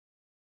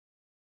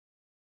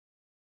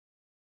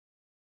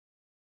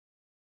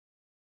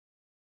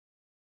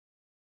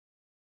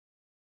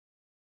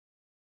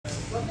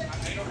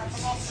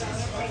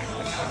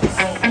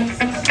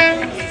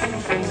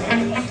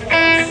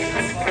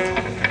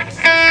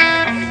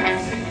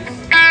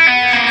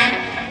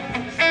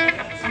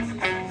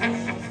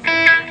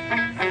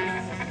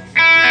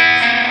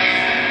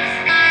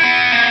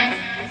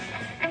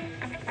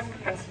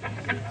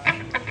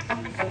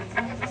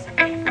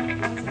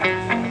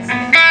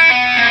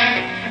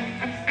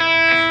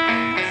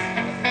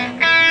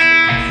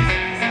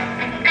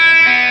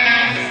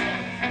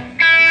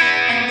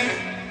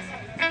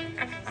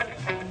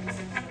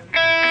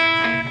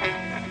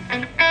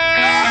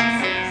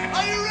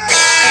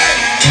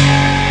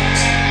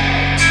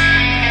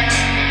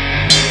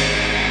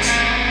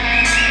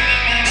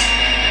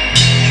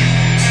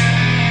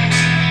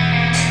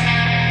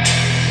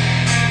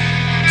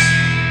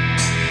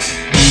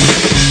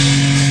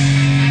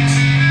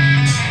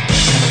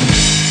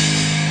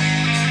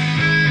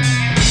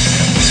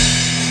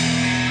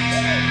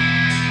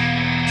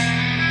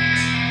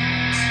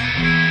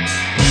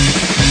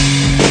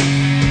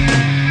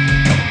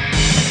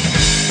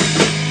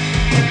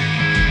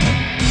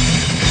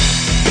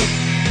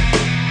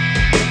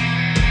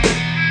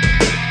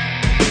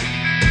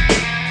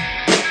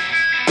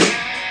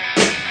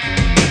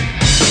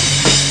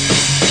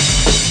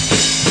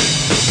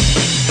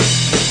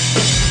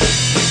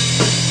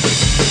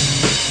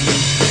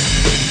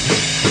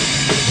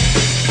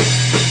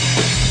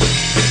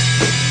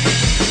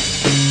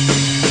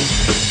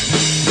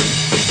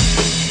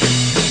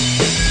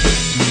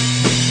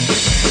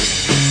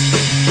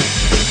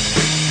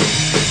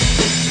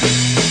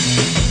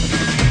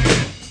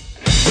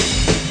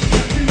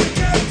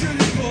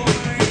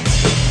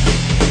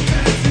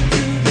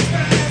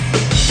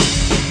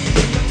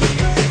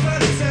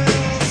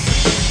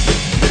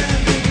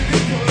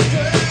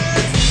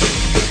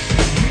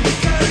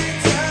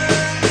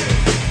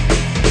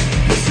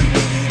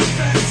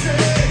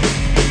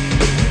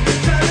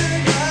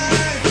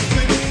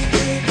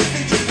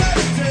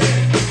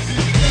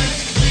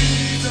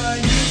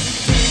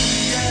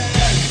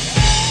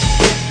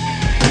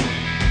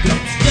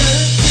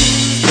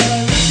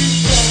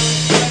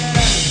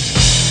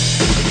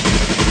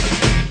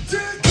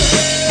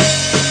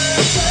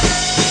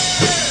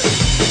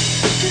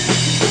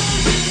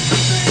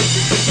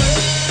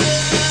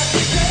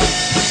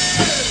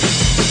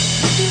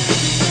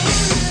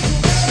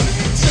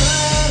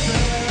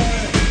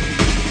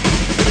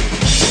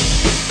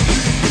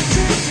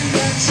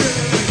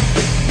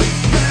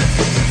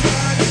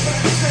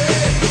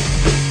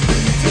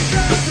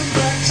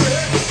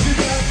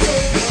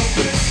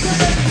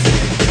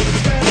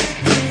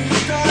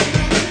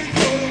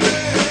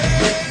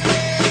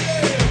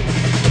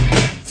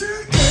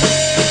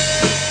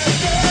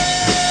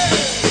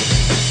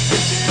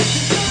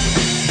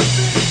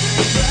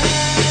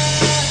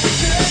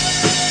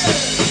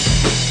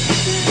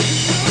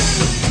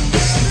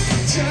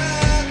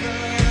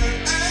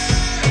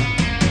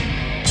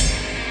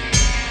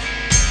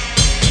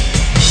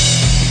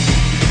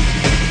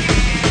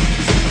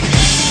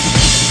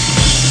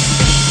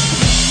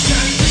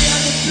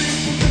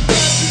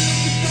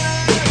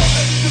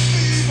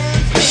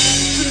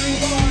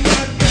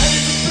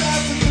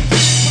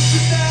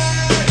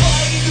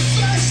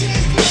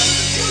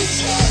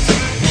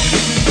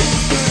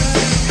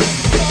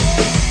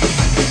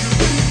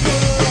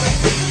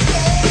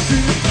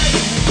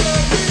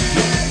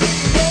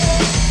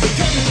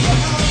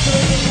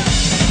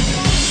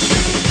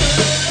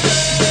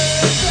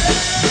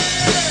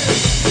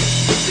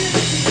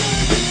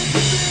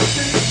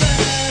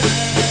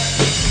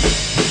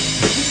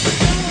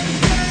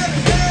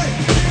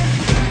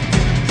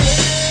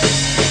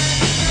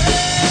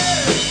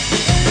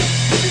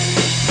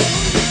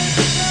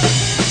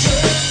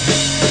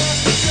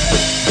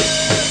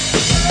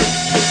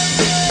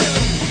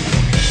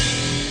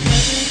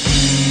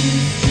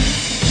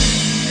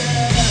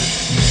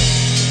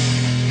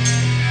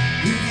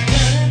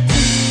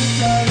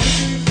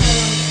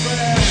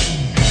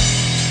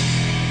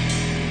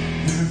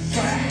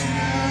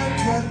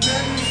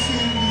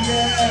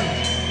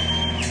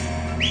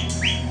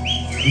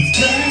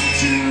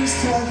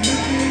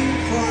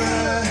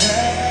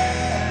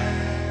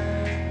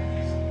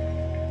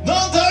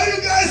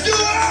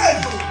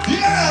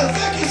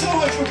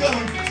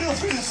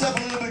bring this up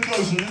a little bit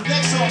closer. The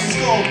next song is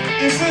called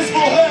Invisible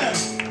Hand.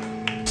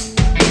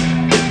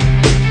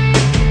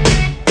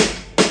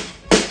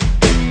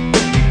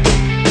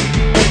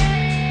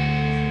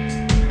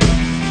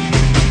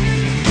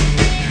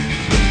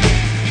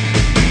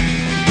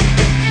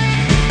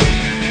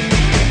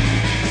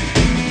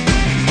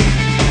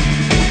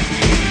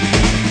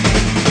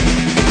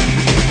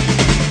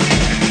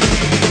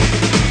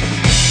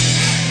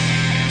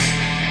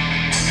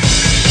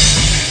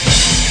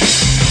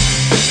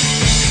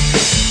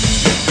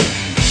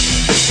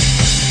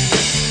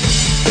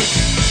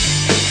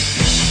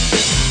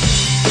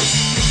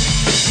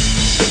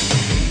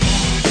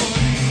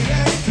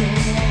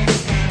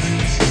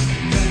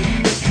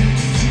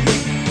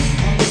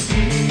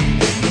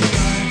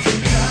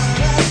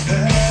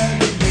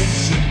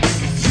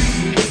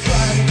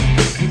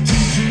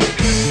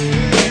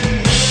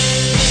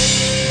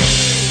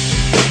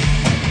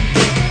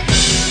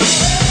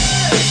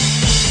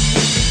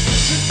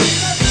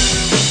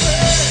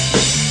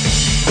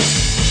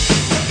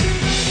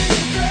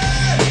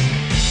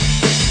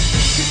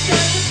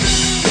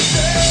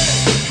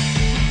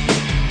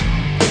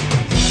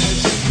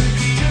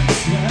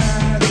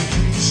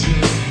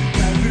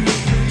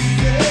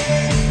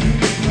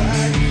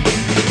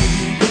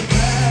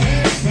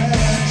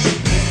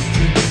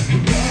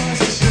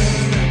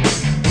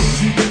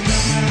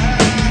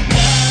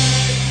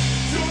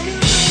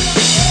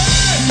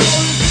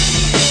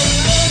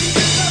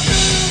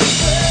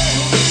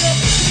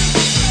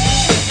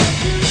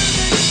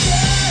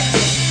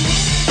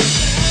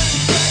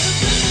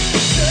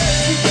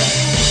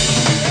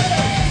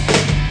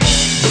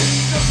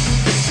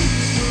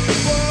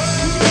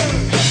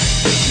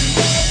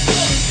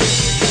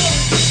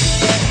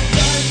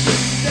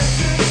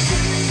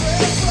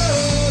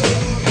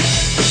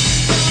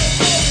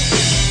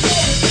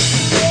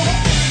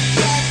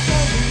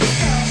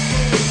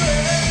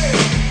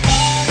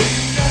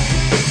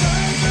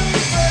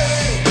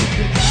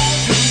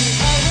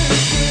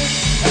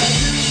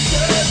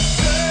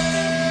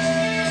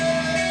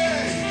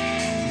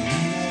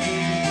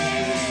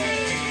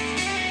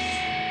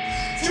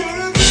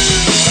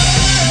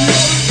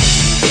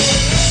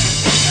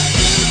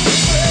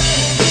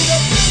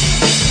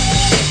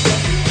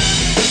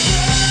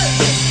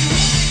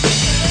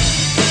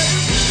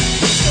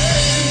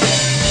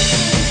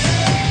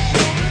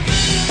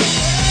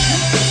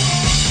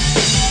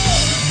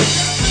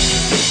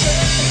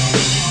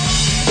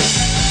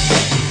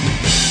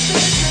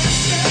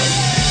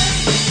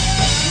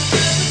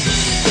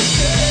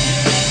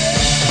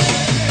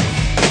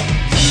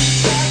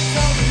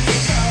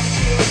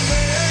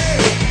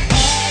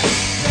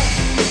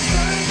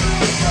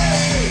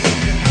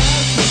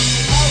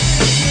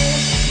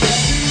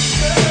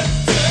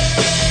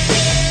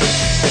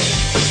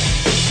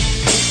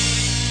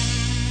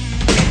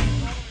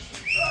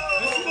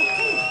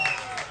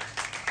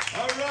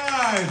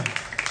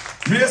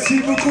 Merci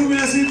beaucoup,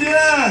 merci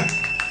bien.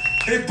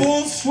 Et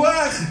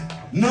bonsoir,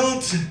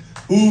 Nantes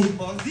ou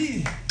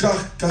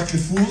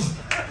Carquefou.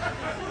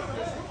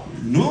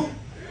 Non?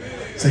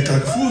 C'est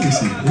Carquefou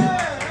ici. Oui?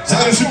 C'est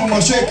un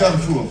supermarché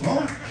Carrefour,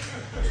 non?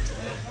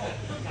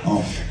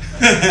 Oh.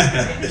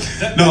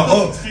 No,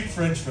 oh. Speak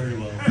French very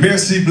well.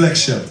 Merci Black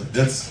Shelter.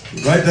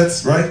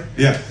 That's right?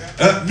 Yeah.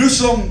 Nous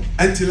sommes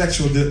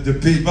Intellectual de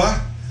Pays-Bas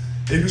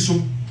et nous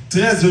sommes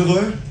très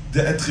heureux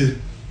d'être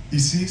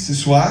ici ce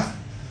soir.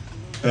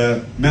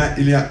 Mais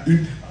il y a un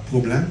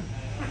problème.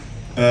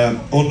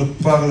 On ne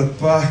parle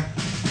pas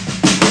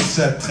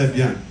français très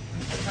bien.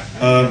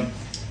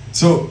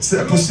 So,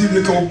 c'est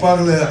possible qu'on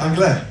parle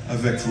anglais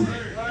avec vous.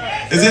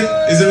 Is it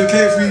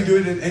okay if we do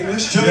it in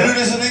English? Should we do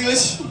this in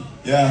English?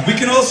 Yeah. We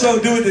can also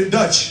do it in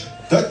Dutch.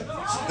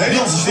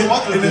 Nederlands is veel In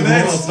makkelijker. het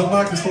Nederlands, dat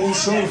maakt het voor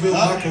ons zoveel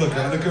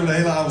makkelijker. En dan kunnen we de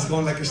hele avond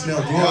gewoon lekker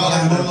snel door.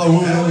 Ja, dan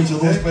hoe we een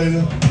beetje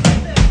spelen.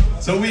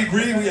 So we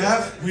agree,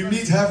 we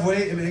meet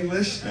halfway in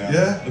English?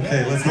 Yeah?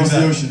 Okay, let's do Across the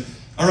that. ocean.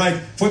 Alright,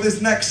 for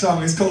this next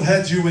song, it's called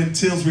Heads You Win,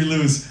 Tails We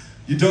Lose.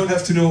 You don't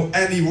have to know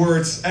any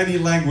words, any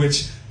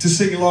language to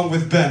sing along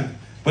with Ben.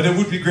 But it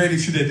would be great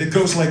if you did. It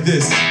goes like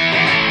this.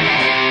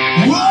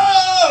 Whoa!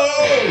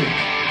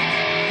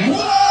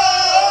 Whoa!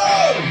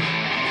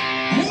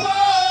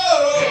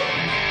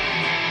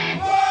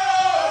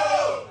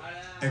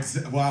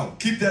 Wow,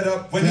 keep that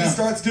up. When he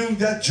starts doing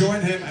that,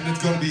 join him and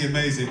it's going to be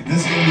amazing.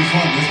 This is going to be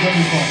fun, this is going to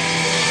be fun.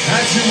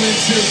 Heads You Win,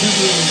 Tails We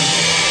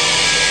Lose.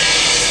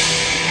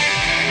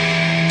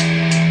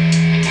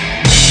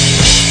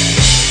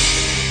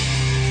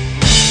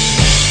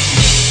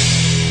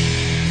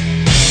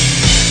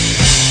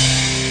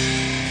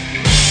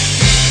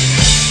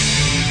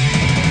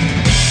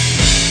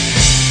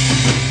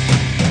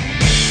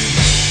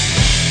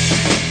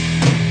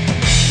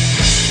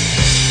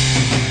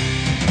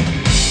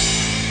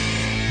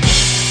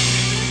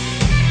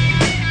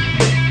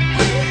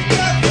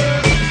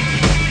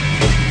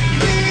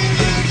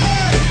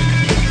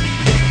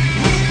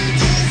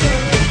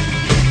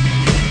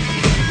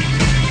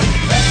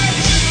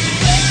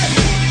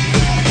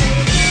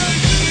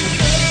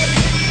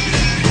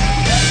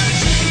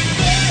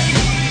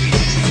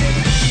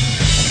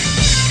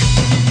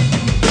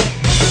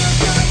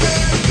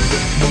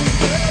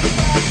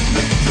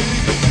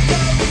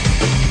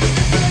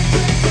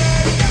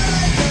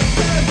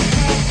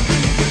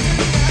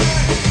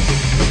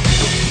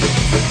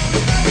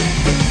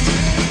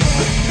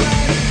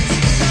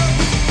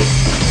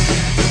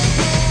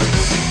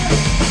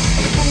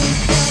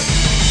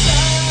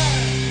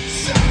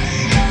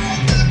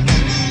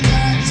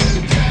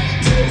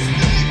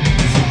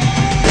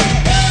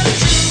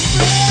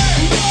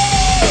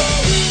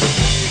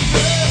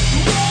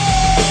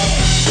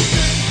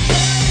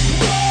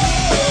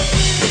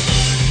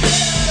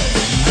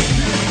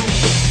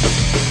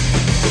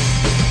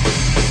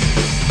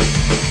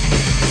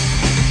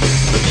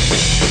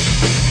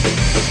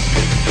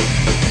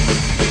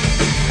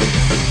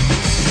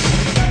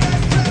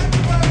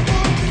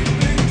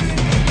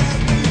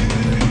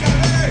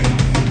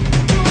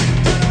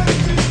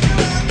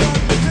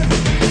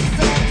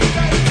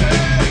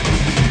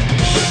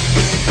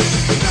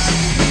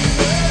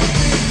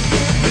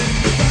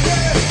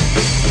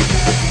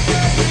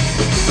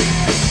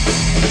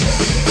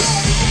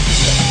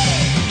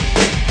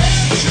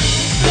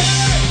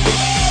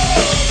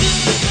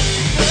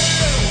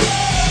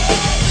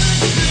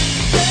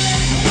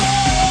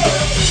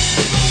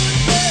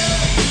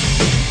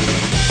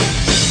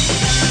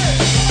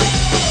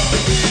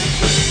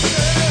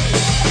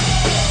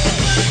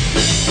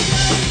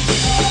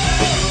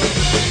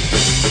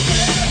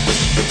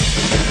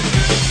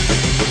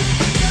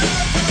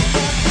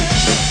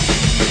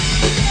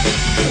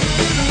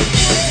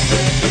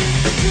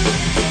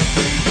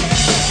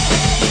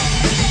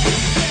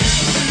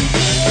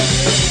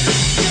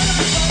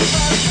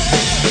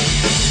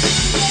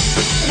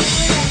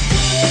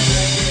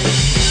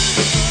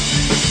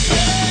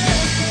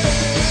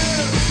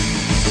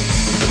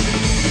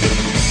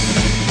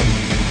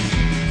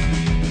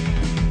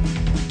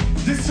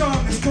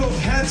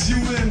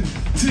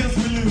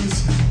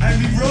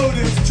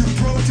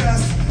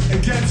 protest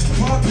against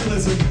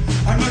populism.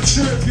 I'm not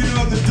sure if you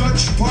know the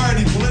Dutch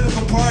party,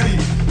 political party,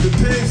 the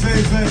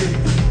PVV.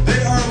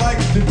 They are like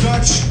the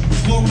Dutch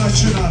Front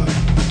National.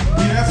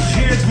 We have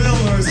Geert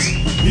Wilders,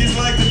 he's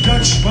like the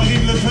Dutch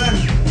Marine Le Pen.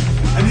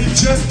 And he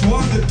just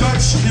won the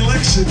Dutch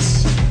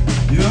elections.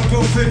 You know,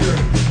 go figure.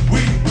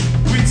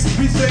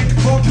 We think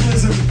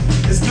populism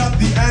is not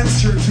the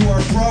answer to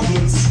our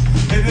problems.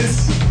 It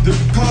is the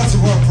cause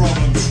of our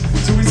problems.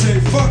 So we say,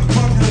 fuck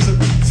populism,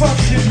 fuck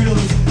Geert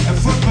Wilders, and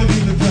fuck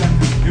Marine Le Pen.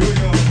 Here we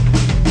go.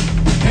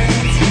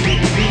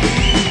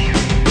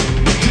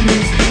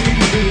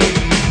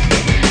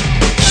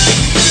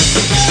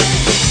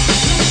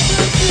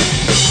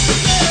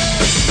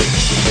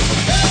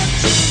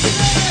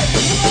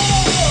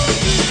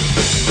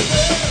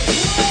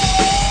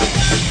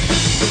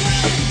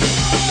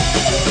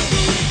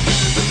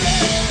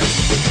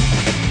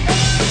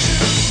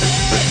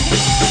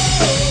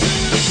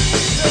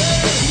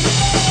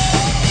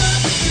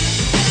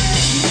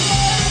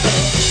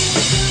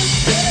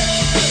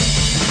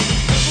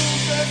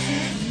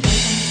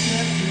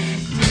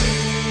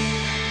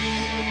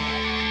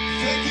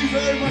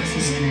 Very much for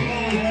singing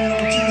along with me on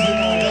Tuesday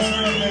night. That's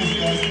very amazing,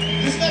 guys.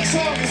 This next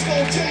song is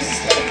called Chase the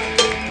Step.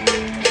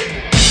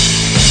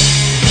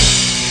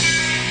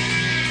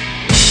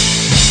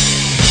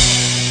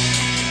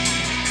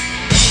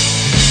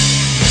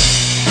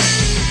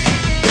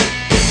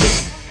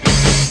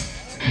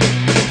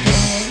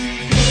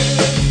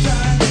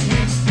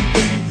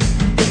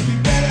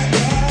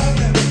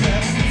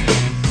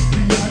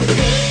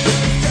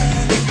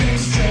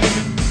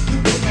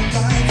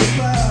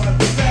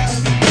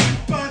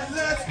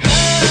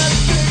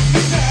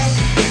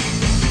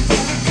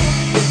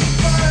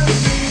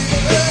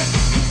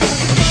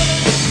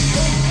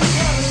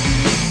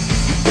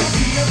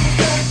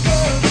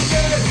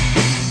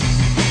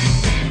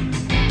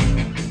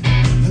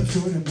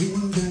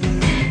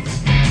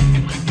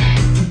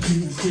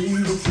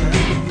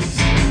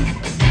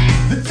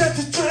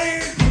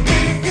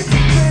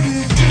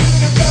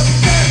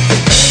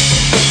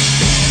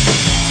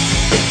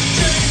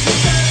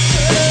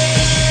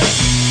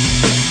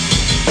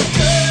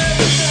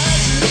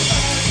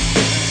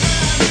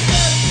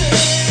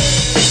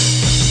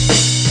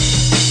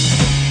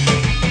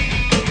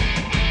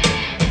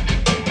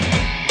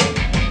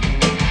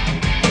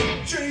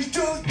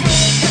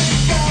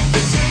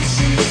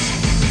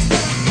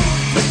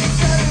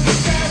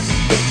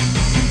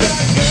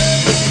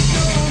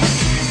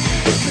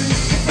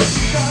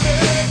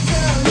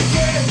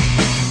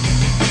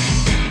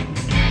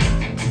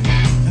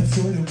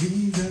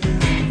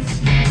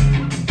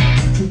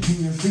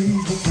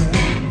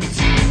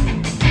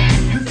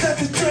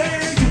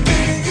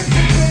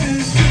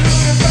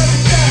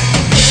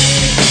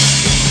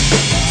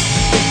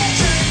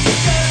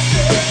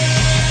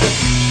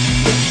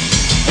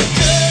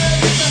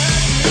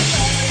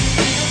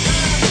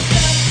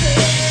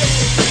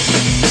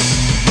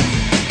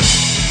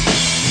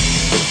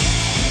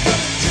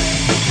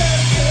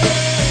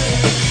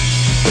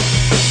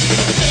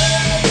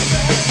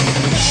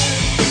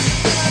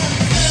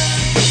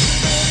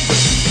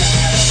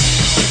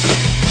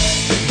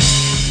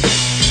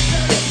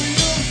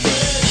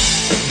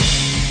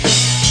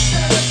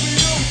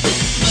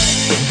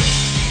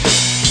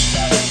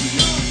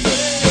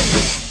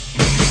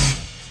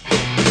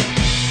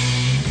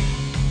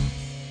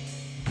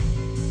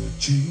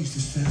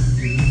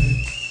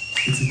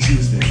 It's a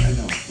Tuesday, I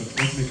know, but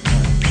let's make it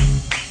right.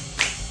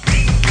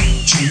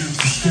 Choose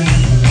to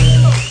stand.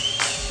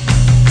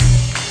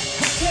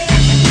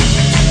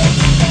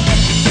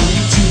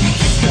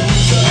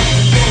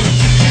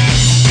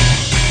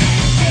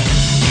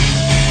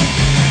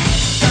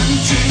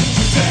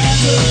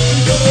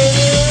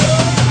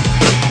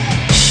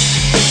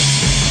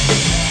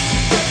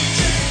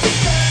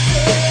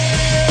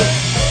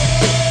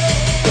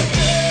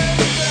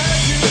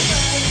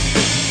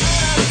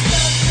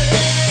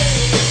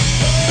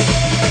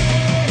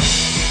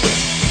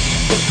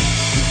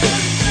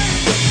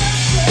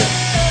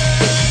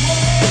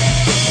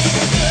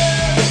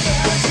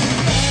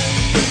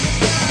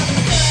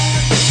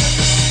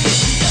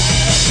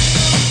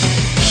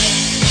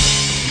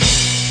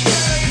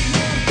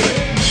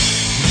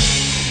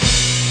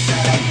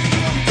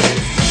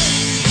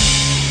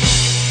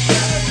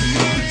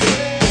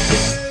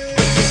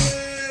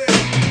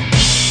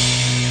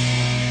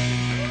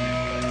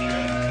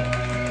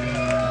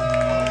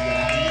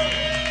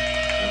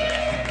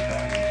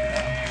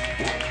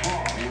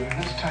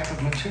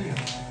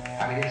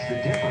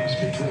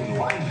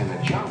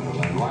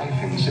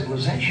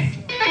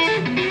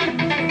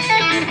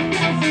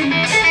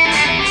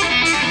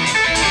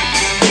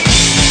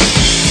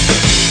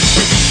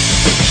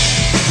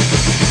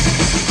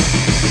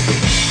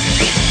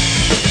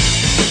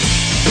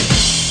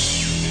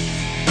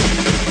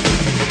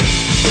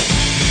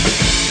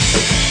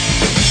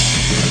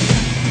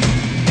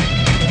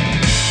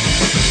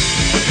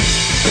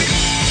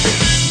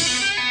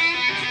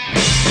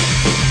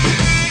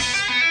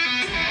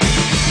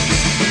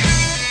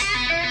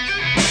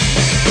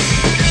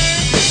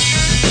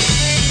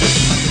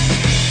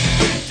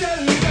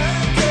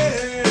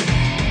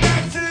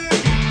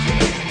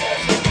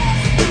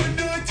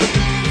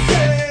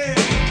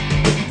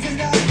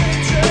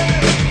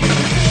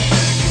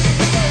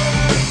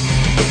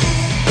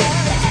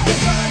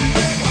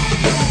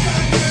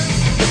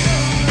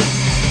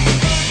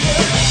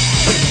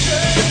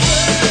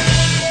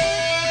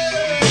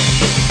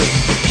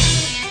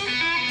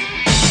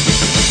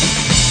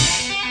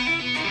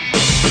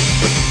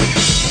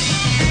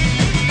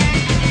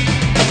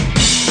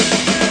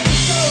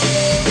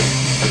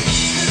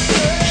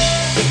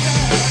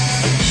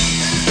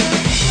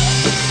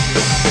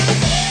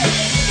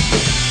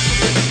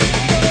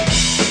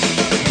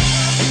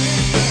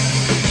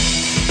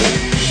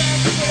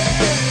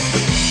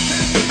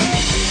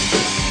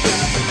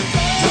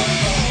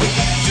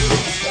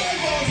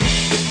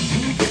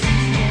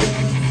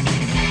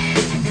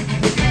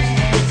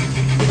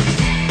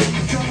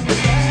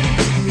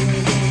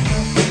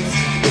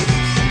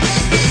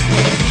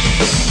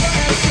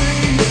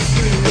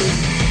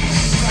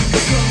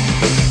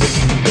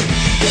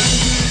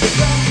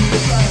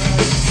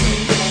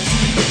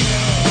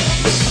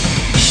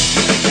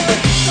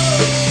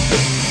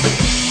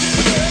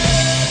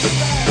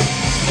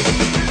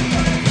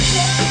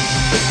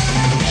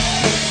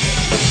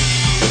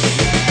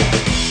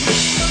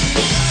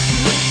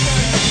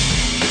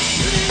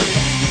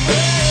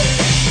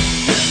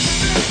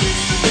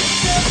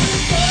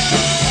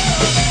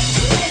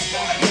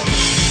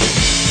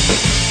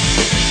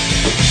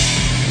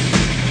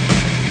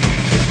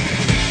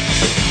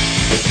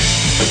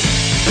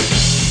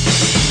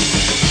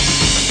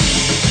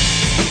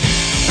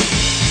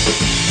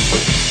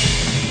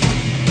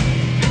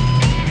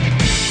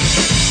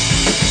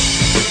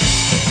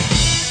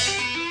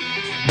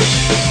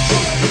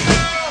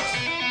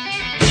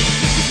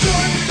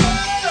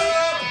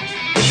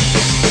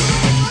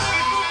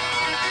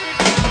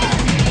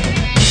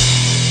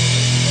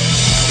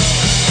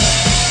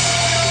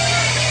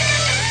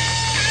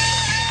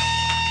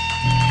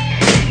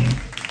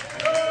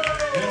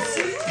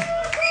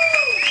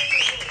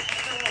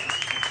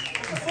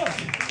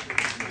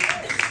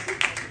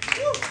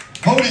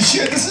 Holy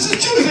shit, this is a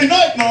Tuesday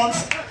night, man.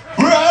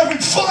 We're having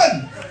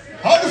fun.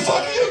 How the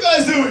fuck are you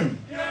guys doing?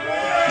 You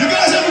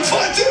guys having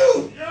fun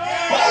too?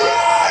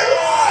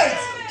 Alright!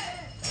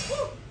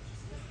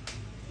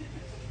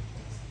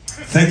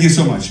 Thank you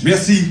so much.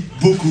 Merci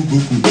beaucoup,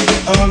 beaucoup.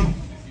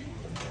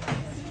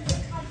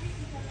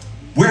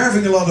 We're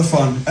having a lot of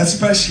fun,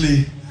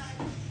 especially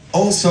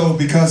also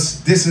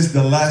because this is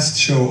the last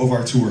show of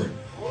our tour.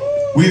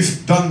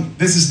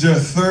 This is the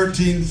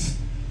 13th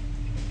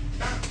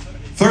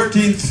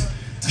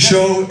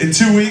show in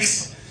 2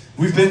 weeks.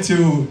 We've been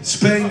to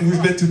Spain,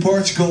 we've been to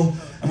Portugal,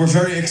 and we're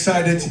very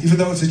excited, even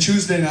though it's a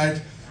Tuesday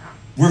night,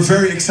 we're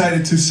very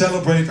excited to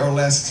celebrate our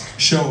last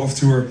show of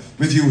tour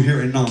with you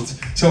here in Nantes.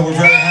 So we're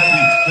very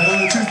happy that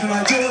on a Tuesday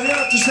night you're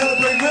here to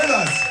celebrate with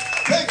us.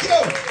 Thank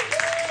you!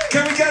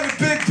 Can we get a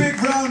big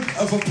round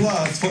of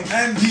applause for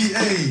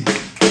NDA,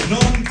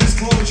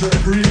 Non-Disclosure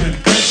Agreement.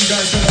 Thank you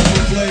guys so much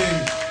for playing.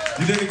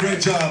 You did a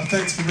great job.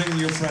 Thanks for bringing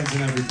your friends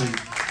and everything.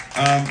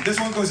 This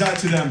one goes out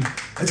to them.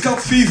 It's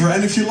called Fever,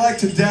 and if you like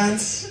to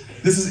dance,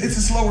 it's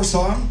a slower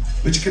song,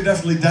 but you can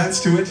definitely dance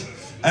to it.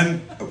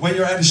 And when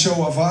you're at a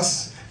show of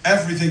us,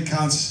 everything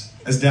counts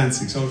as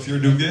dancing. So if you're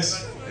doing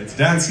this, it's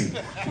dancing.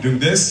 If you're doing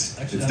this,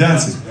 it's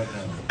dancing.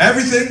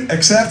 Everything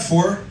except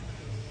for...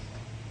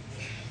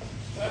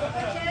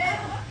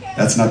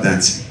 That's not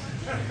dancing.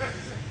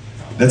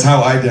 That's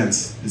how I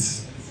dance.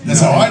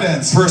 That's how I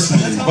dance.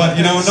 Personally, but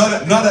you know,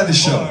 not at the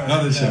show.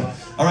 Not at the show.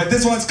 All right,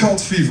 this one's called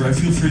Fever, and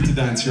feel free to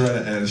dance. You're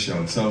at a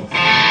show. So,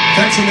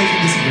 thanks for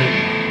making this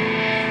great.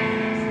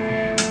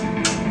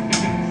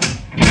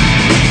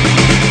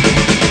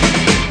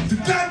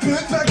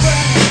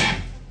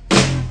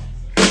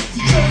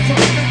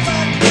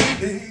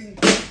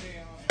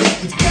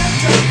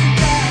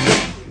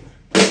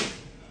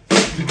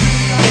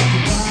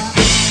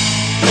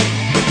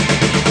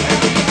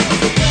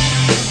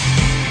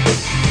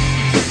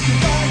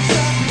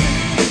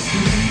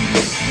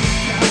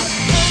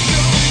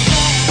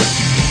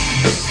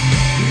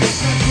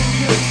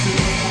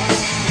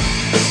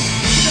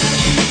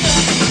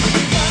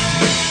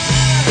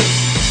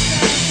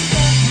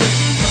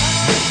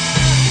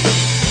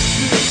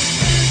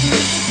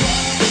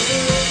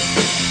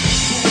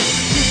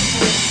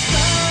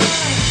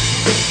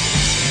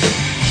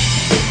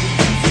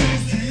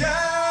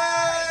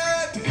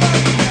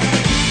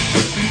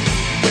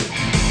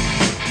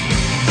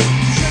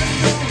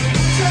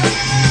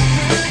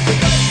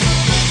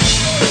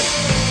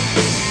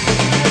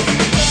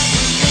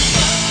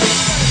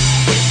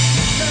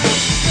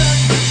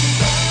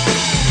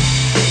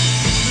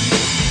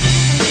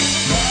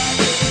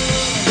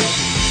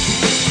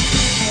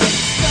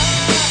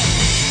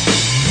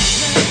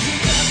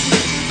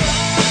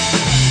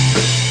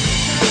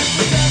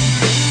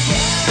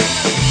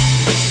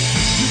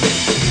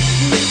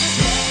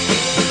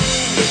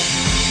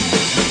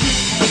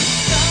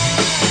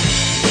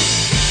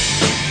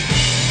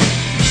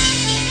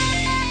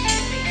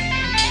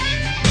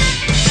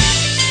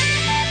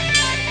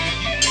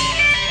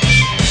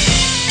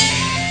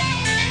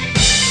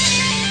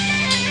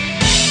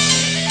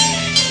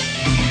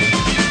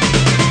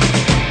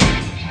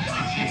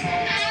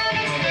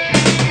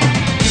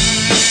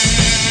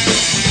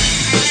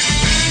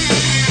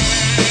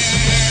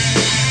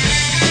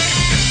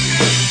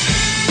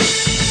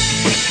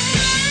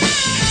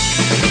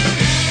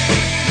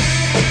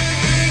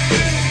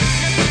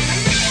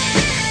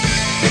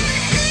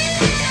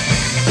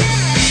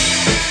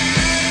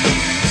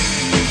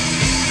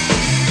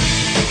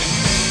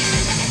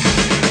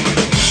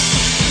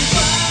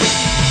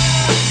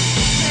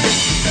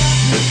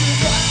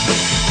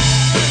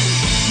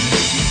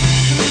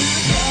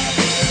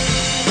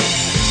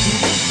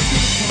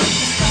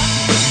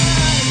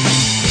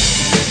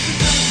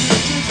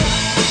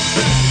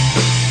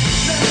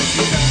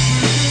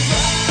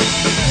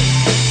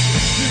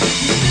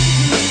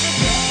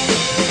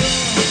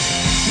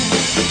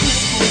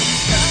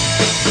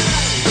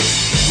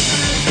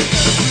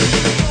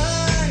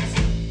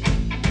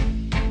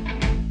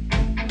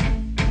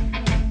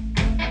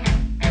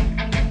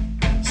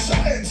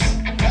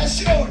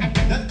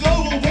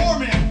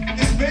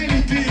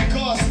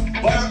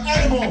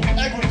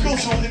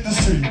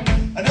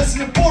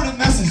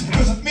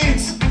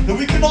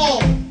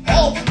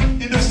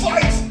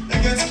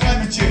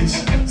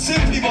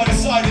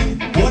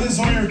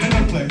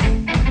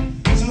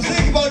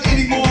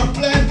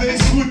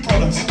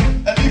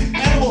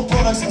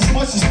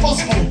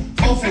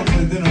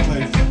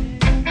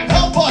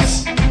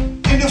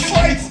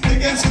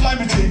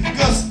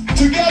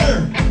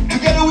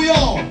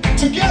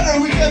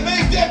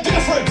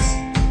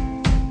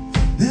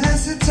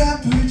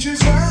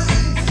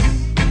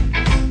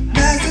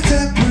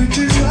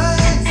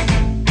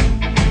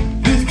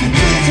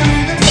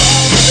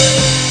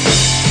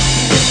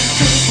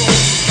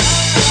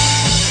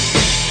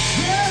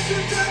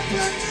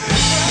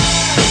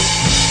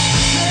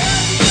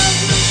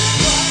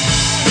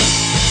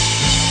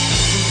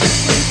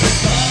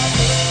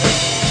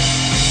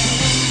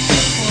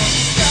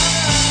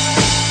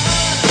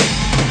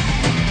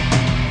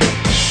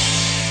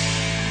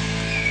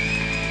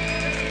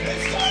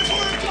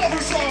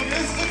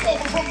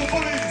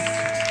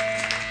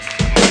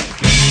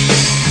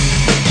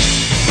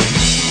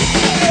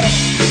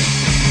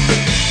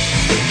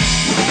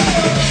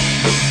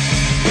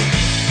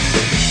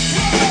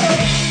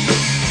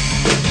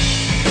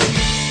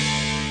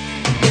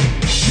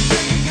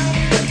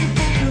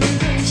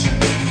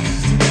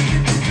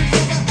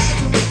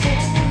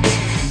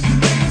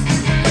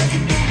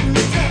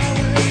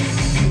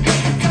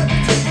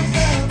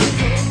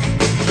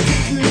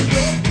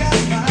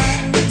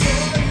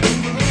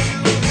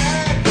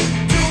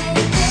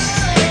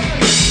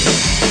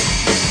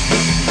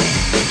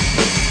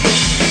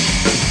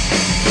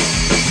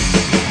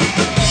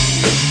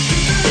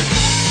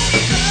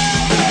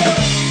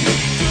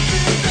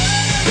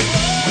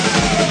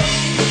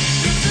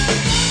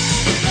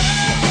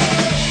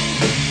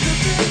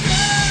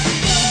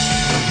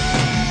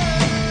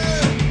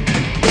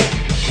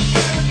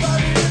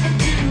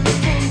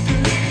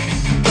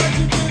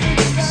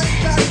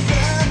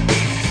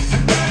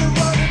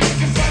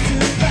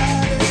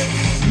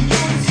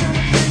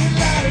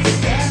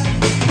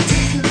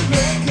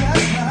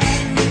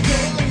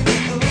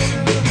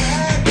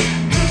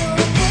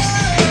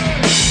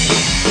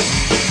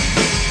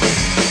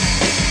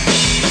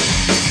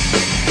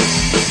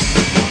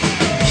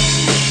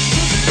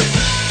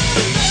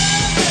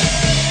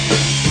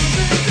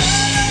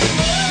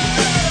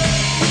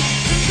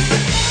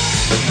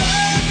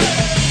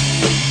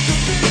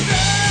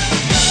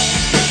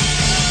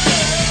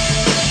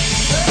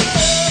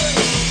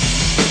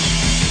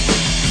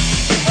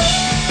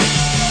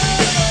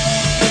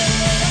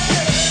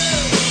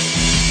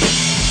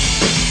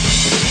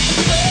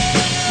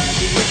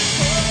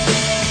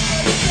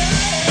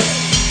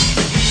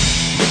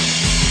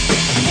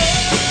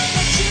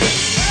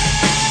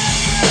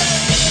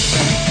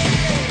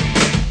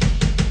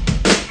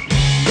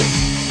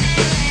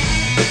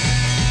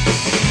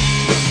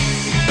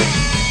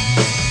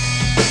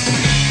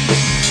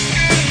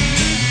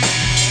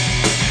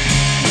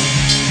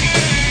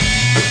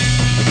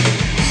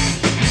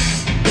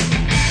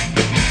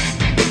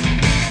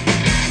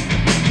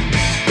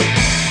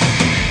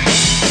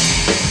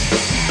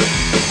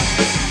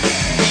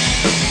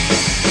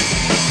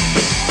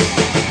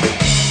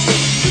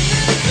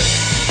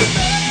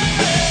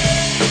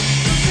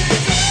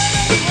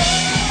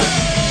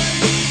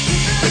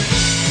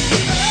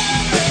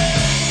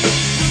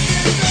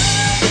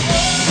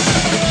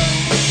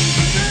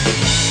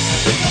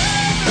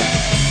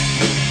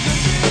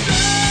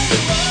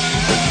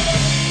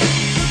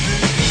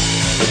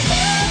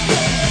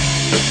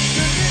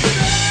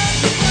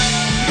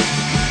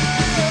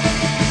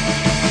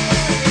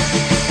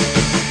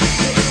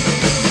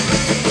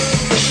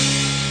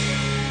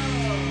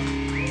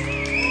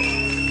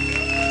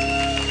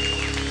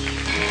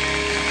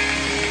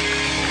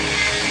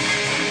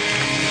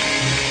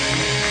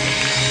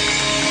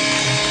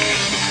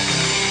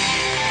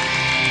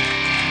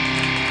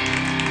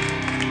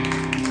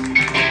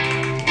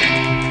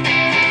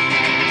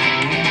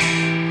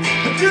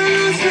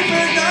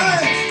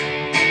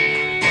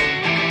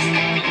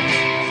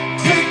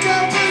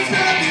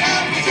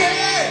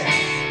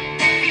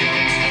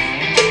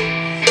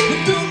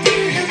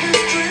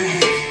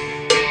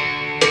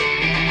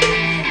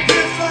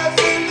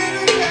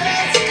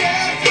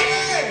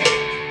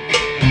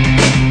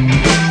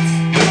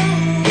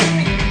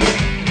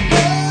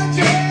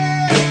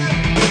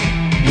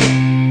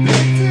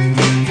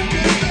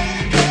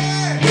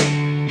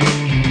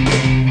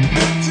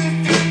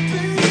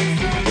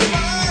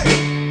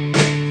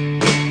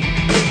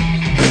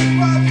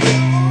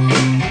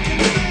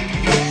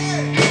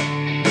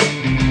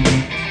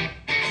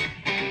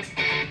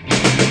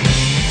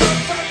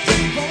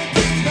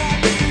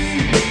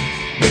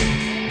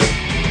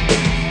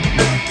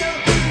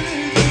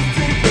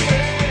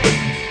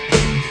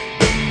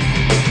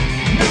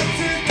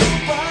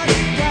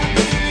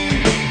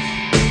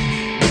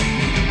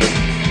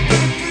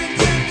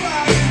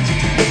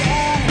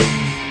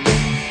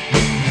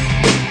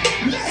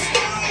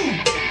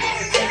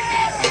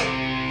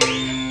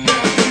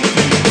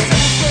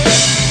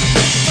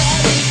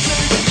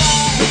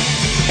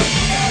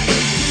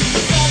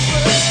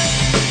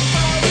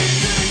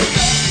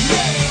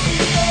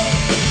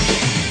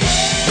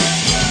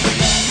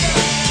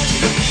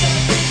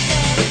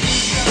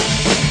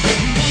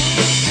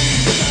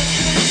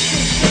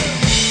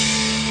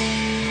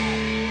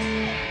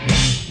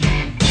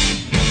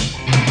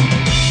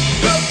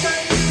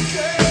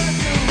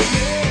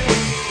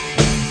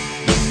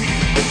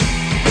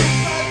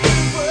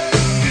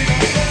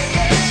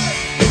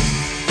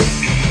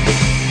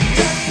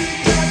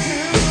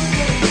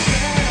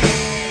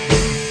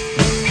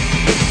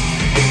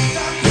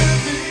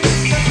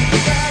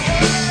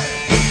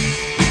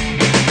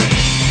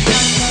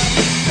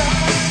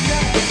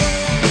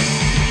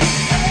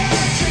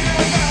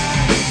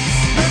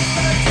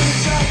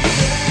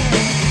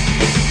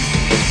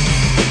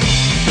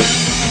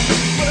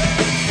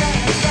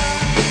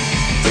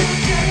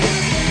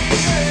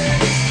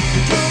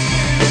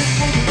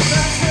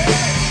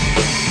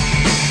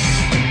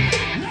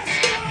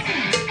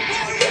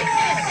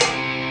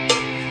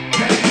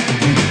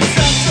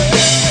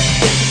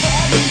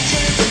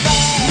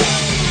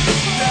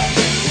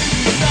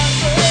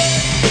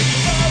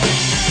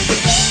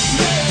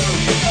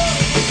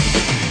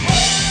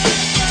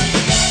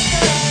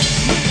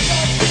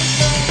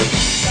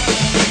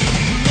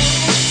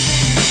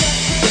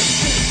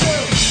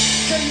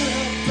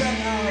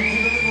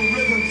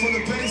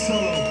 the bass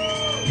solo.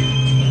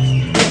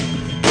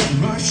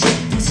 Rush,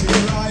 pussy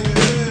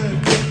rider.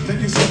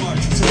 Thank you so much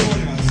for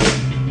supporting us.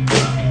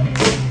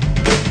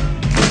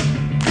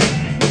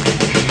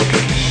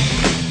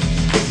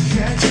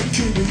 Catch a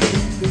killer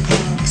in the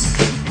box.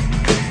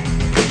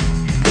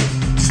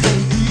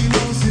 Still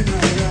heroes in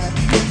Iraq.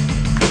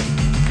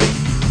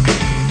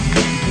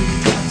 We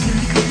got to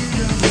be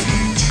on the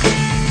speech.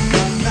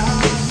 Got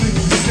nothing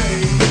to say.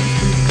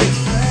 It's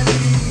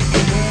ready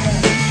for that.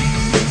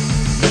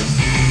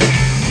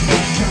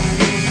 What kind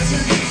of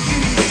message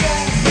is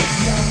that?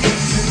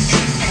 Nothing's in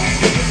truth.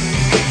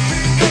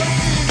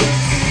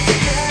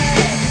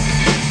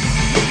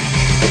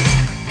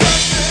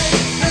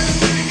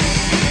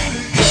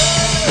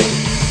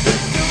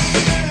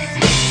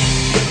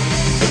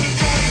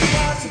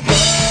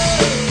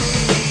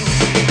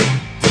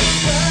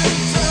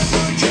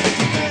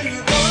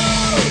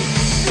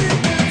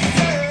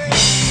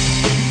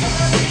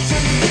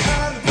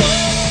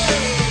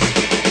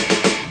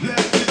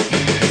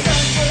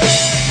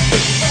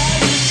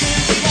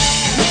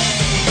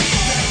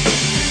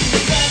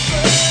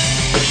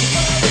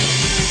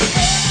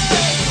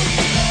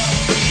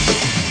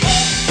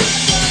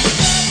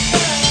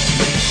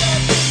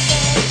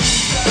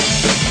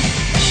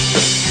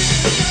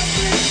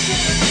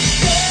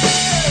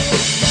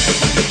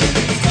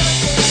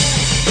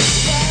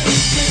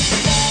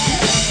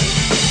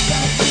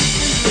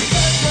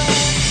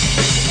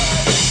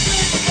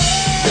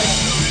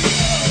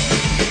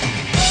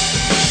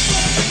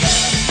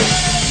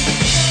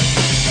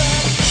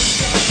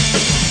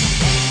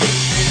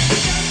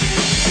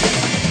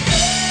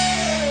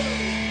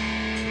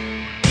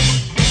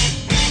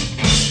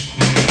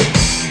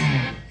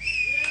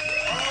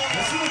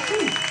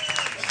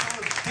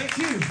 Thank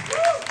you.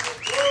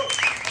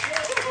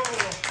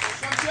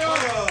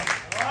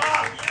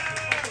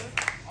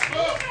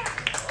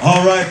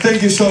 All right,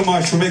 thank you so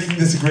much for making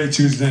this a great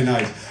Tuesday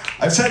night.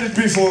 I've said it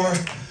before,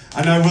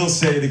 and I will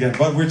say it again,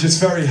 but we're just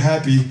very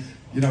happy,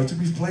 to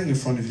be playing in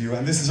front of you.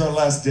 And this is our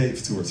last day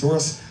of tour, so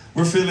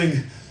we're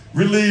feeling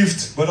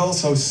relieved, but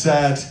also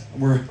sad.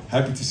 And we're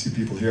happy to see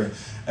people here.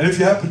 And if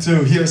you happen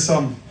to hear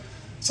some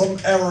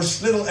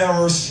errors, little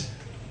errors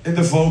in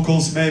the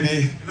vocals,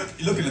 maybe.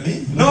 You looking at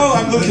me? No,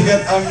 I'm looking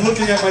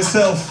at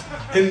myself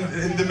in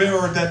the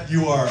mirror that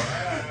you are.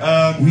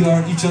 We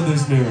are each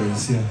other's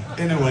mirrors, yeah.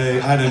 In a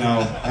way, I don't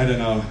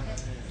know.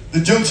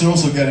 The jokes are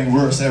also getting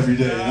worse every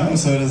day,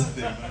 so that's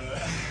the thing.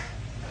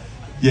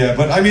 Yeah,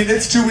 but I mean,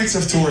 it's 2 weeks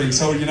of touring,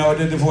 so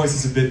the voice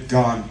is a bit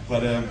gone.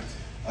 But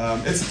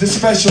it's the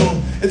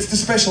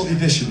special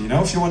edition.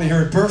 If you want to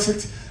hear it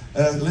perfect,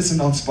 listen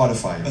on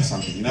Spotify or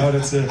something.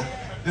 That's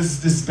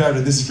this is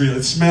better. This is real.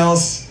 It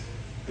smells.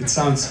 It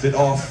sounds a bit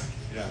off.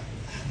 Yeah.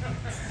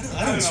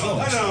 I don't know.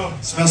 I know.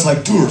 Smells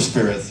like tour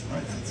spirit,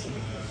 right?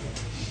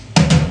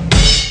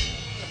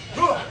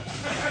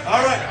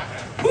 All right.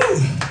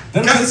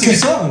 Then play some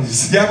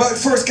songs. Yeah, but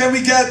first, can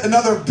we get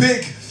another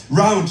big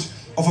round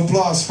of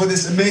applause for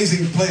this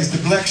amazing place, the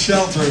Black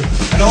Shelter,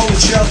 and all the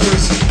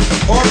shelters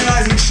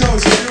organizing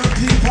shows for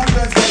European punk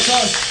bands like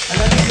us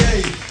and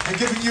NDA, and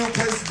giving you a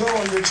place to go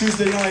on your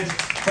Tuesday night.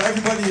 For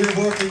everybody here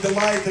working the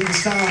light and the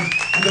sound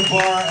and the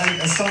bar,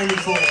 and Simon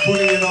for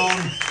putting it on.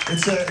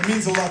 It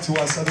means a lot to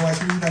us, otherwise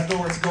we would have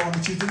nowhere to go on a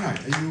Tuesday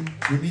night, and you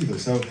would neither.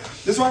 So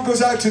this one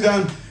goes out to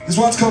them. This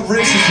one's called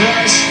Racist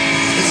Rash.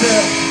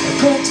 C'est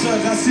contre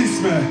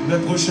racisme, la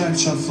prochaine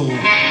chanson.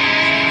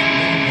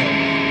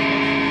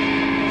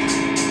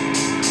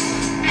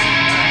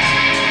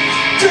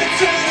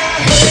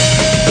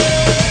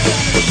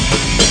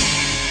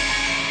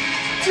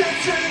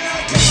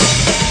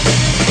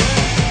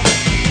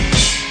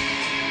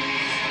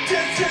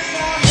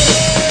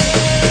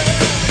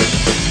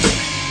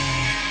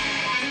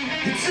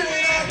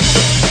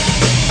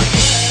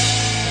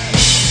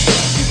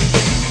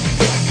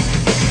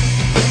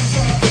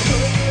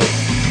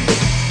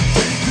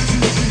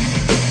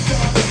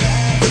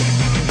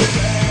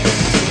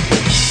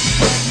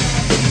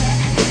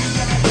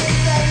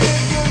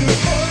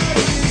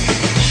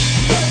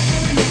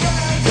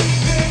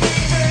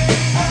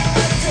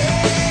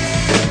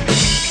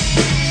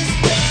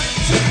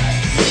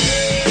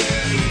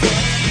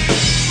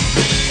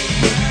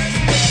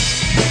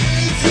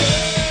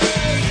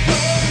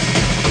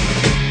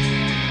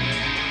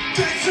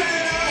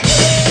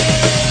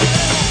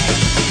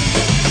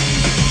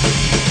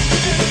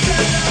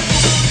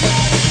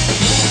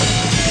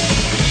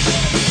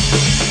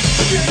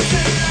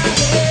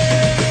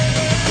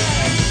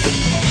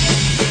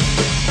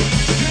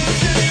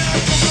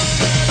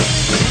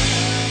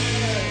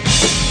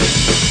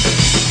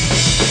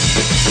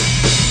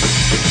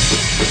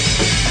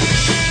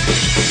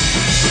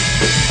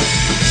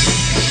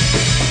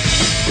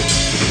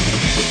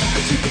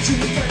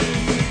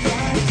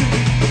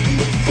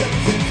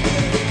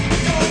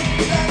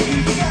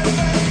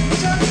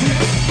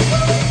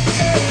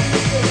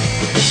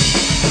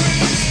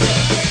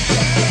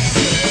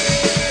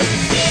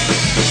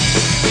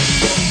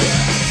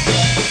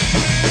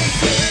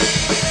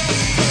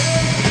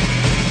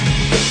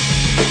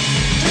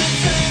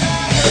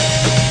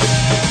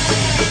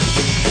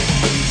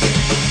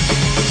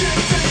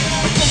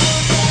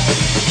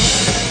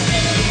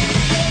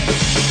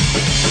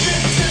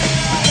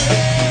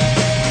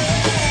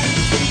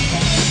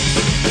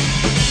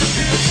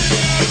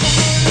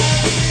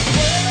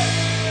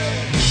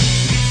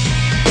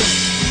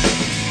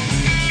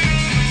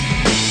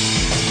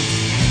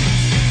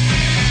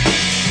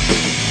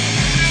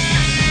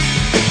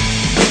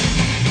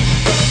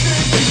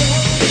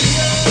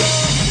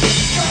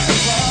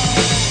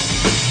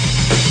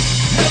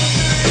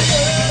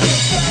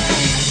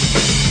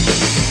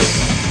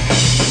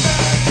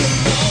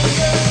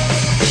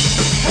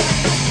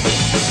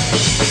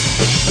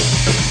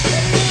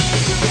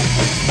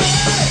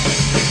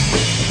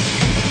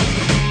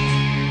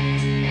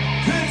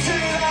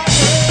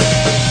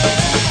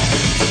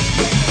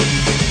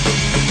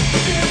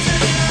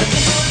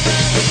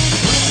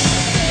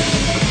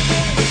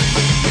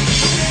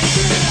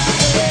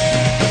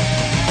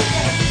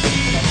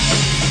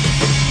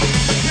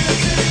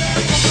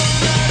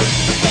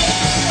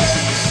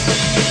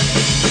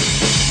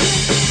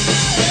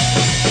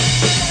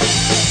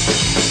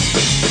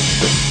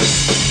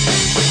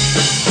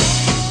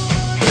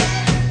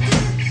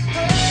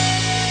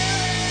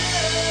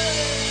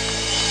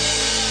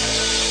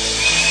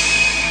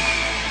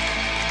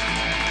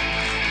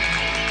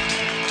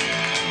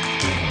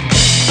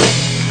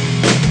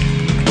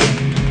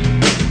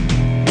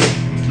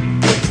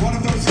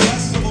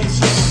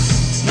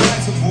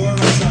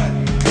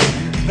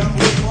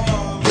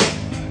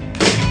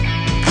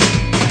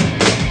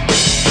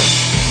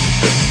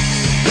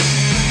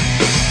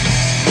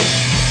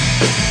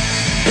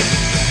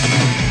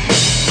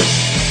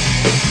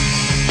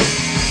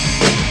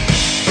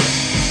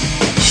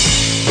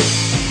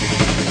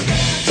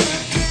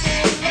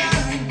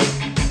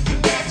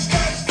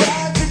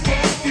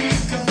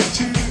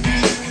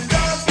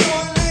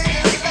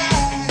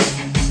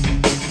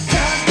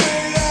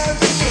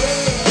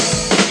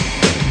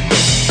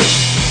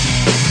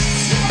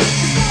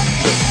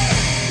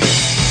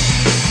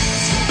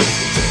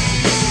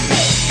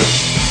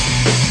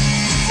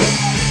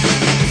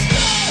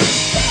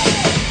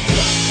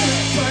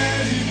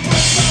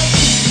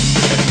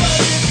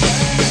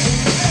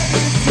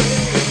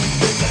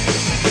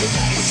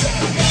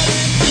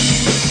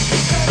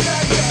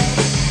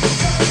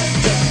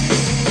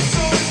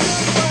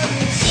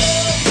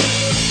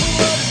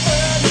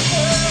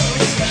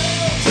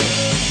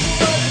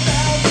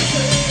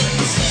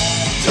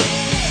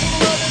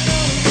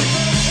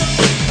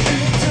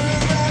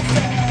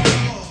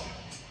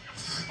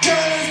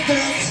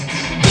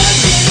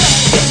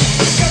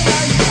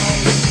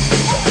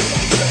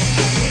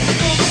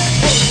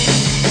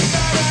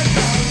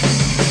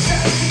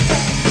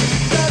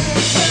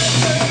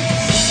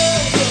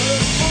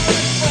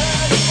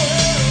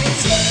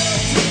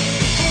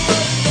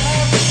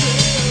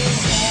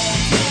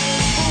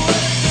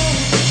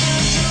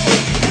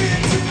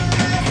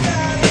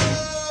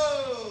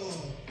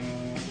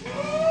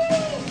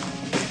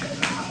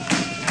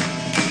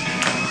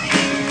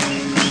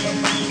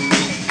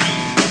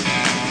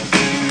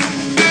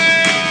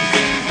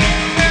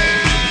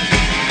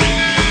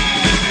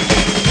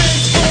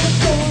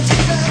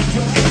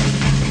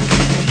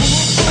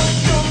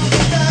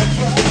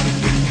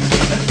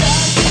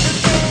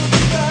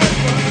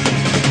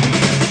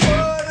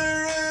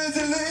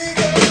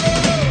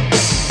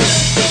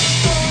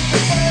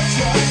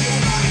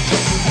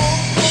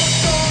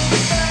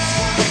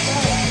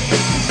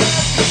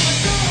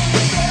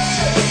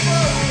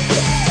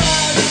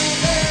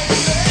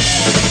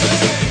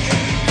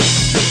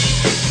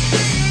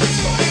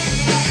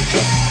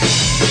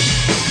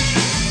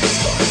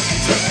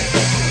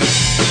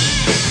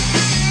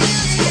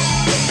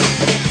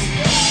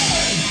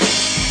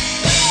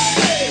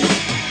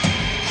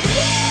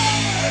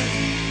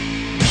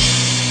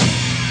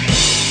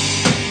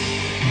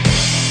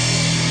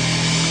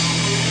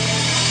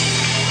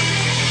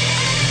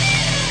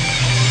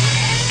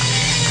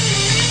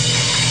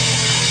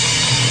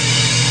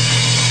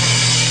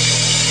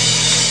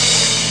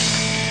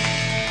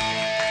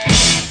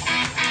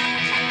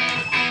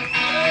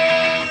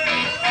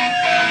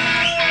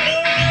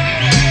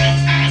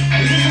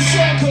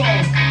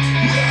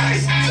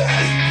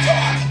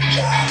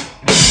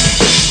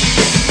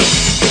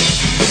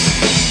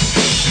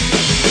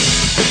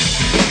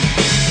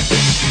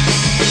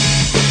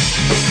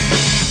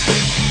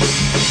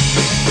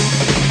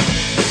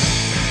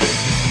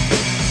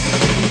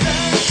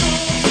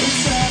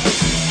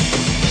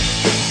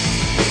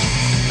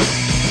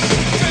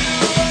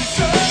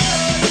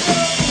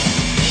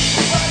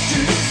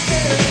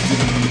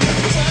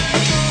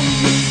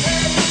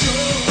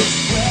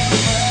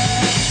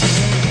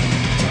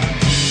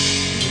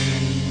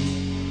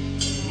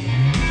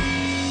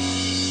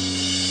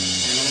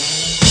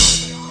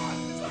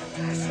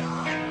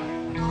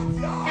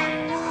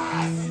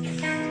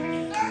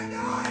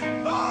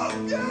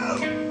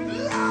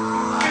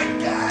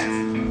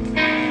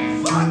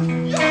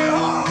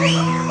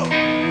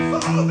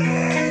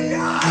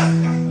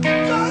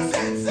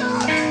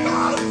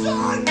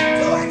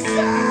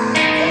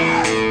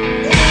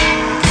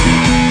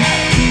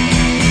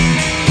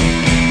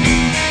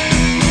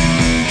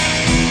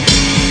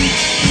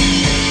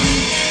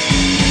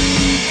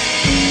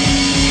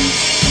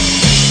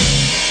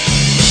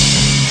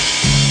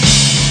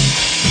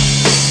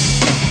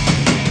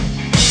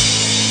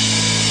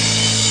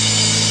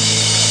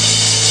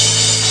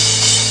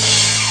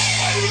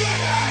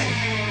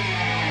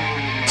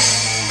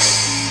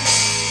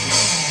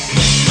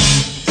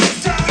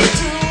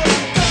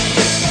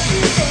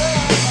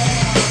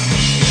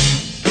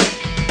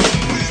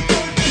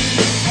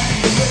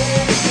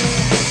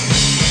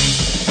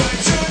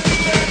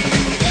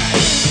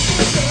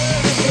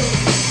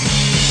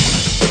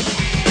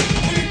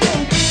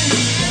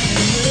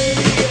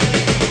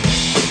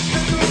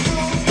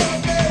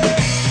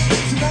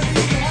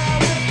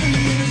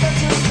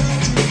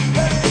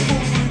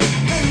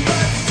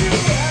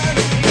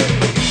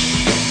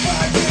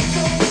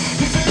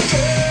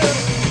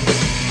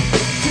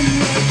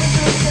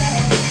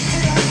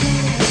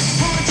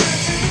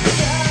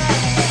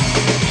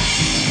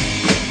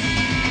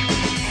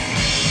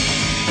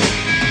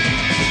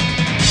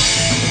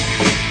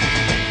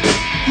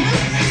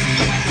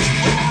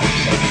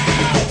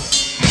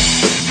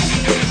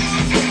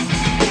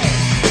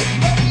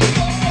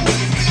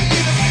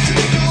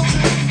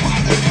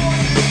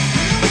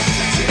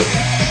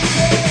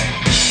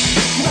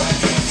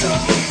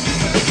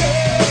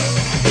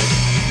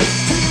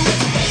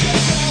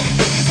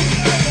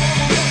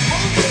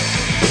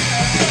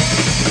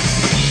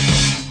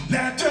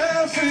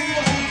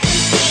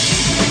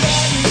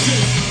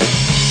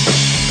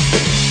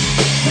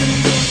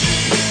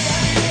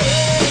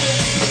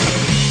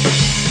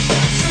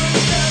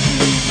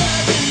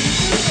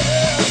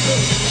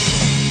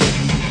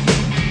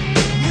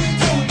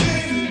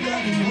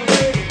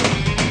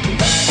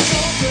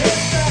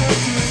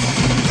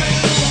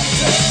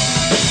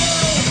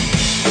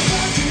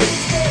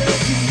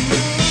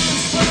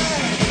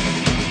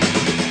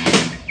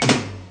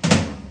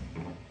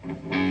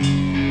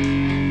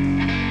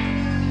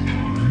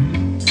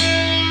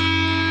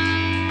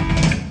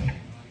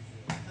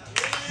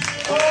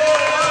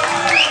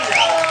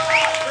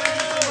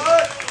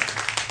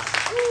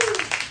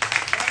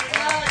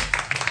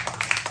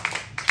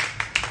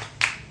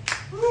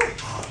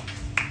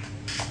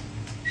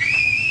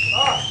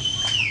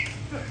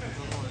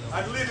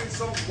 I'd leave in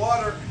some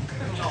water.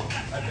 No,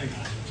 I think.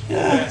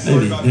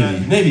 Yeah,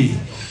 maybe.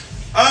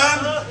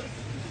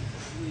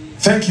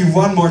 Thank you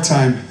one more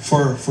time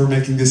for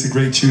making this a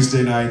great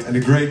Tuesday night and a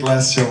great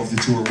last show of the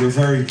tour. We're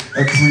very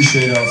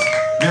appreciative.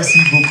 Merci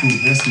beaucoup.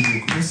 Merci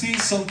beaucoup. Merci,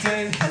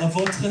 santé, à la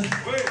vôtre.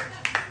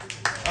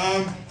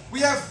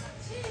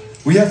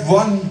 We have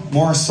one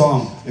more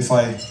song, if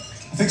I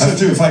think so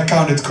too. If I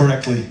count it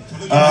correctly.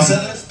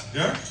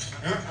 Yeah?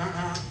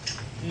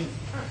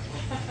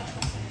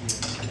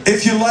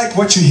 If you like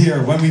what you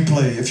hear when we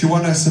play, if you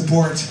want to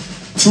support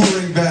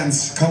touring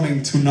bands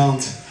coming to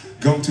Nantes,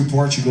 going to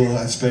Portugal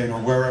and Spain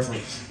or wherever,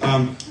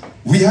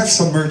 we have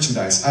some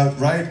merchandise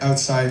right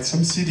outside,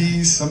 some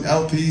CDs, some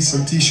LPs,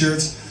 some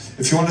t-shirts.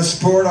 If you want to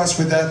support us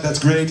with that, that's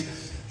great.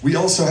 We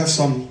also have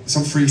some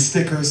free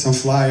stickers, some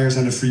flyers,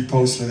 and a free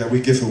poster that we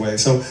give away.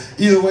 So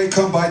either way,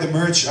 come buy the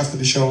merch after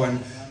the show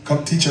and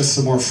come teach us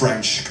some more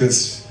French,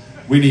 because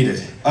we need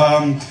it.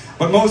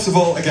 But most of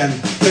all, again,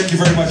 thank you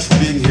very much for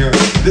being here.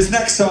 This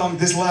next song,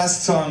 this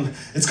last song,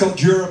 it's called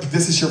Europe,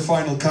 This Is Your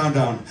Final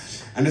Countdown.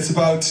 And it's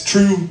about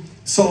true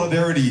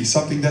solidarity,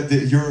 something that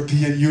the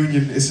European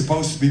Union is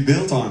supposed to be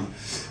built on.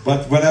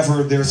 But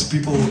whenever there's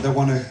people that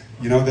want to,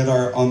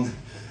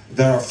 that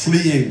are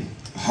fleeing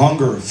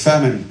hunger,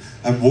 famine,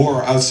 and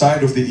war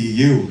outside of the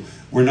EU,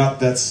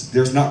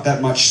 there's not that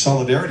much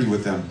solidarity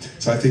with them.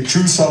 So I think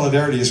true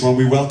solidarity is when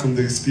we welcome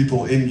these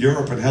people in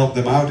Europe and help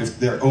them out if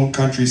their own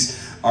countries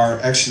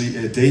are actually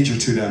a danger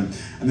to them.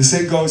 And the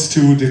same goes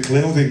to the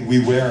clothing we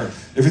wear.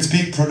 If it's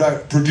being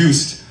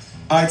produced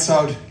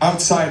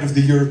outside of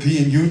the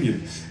European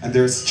Union and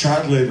there's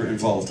child labor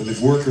involved, and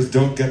if workers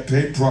don't get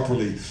paid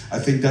properly, I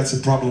think that's a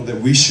problem that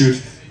we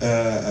should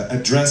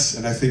address,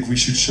 and I think we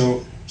should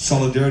show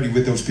solidarity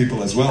with those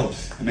people as well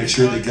and make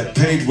sure they get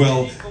paid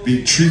well,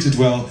 be treated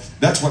well.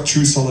 That's what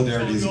true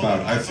solidarity is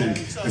about, I think,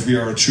 if we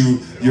are a true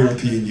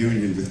European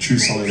Union with true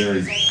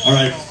solidarity.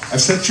 Alright,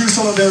 I've said true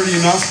solidarity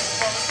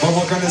enough, but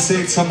we're going to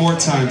say it some more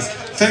times.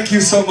 Thank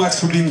you so much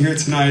for being here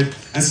tonight,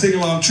 and sing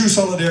along True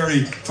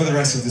Solidarity for the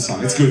rest of the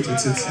song. It's good, it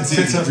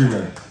fits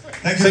everywhere.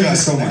 Thank you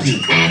so much. Thank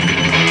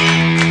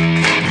you.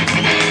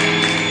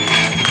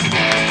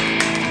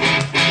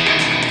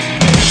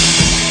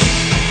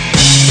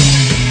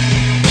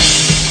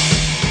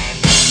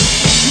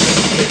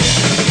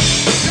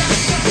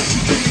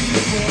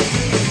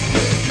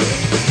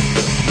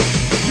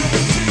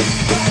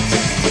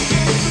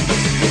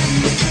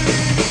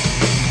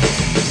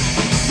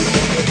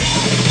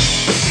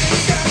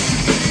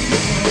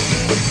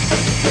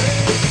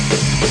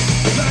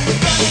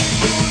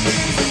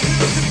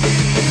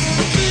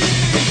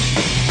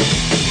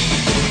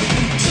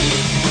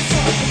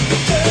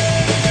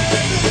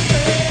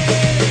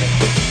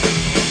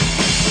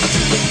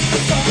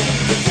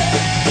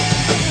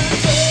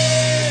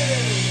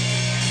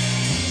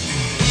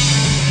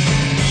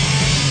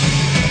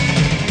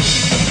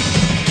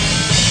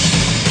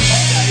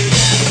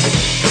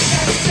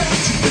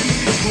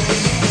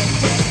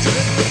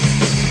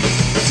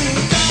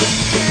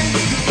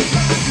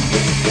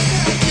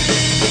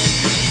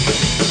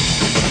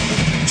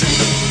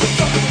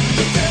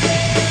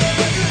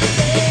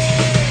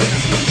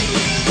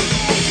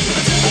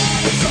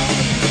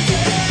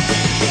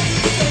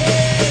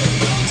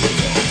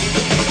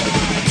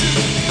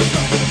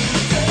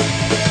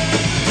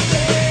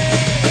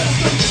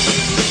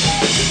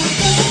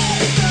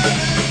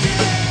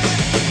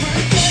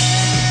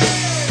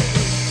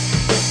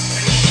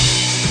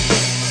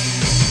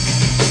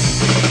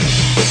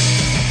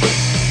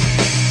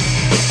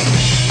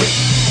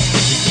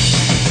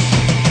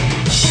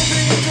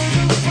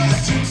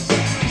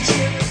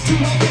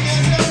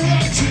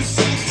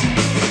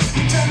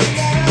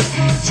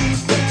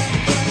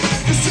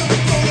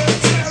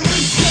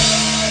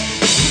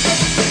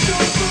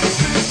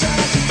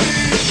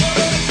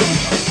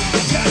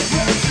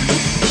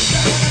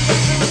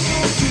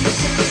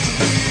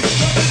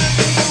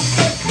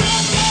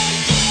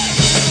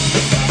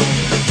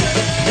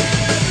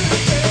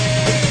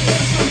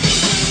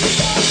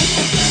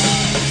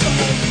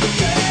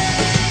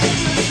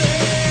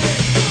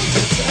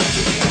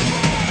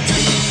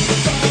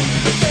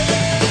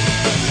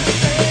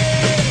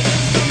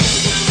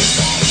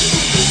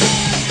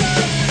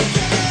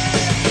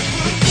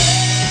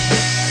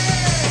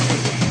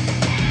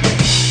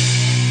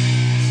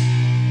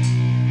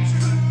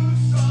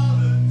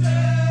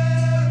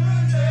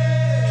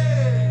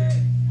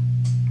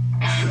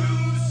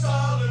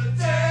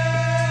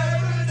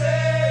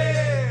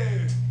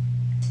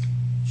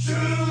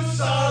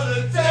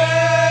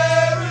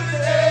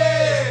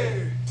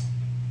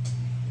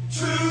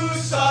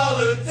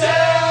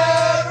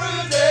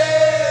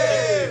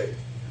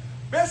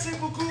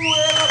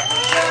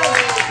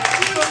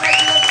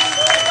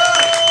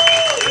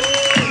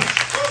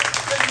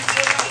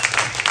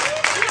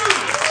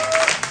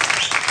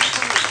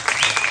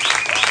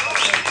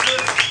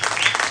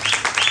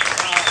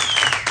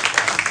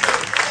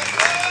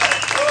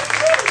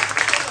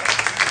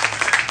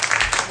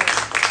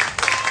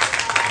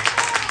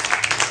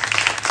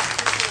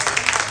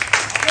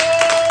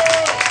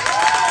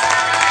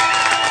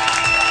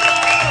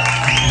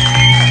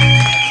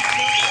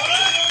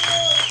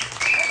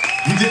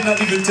 not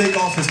even take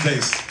off his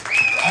bass.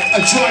 I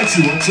tried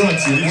to. You tried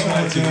to,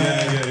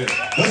 yeah.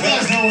 Those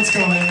guys know what's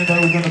coming and that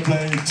we're gonna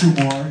play 2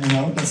 more, you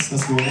know? That's the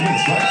way it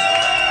is, right?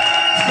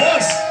 Of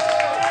course!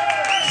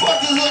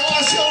 Fuck, this is the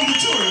last show of the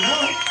tour, you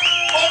know?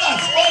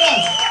 Why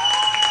not?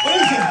 What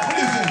do you think?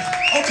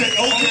 Okay.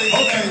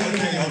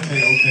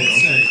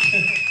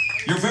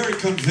 You're very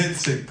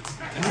convincing.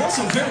 And you're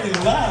also very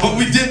loud. But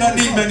we did not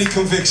need many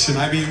conviction.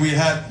 I mean, we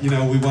had, you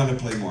know, we want to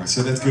play more,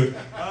 so that's good.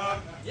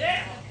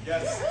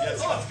 Yes,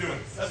 let's do it.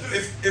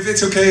 If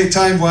it's okay,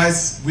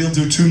 time-wise, we'll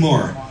do 2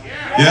 more.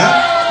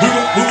 Yeah?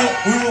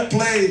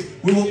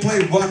 We will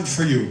play 1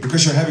 for you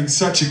because you're having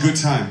such a good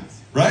time,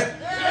 right?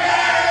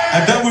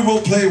 And then we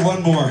will play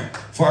 1 more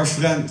for our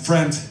friend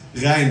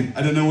Rijn.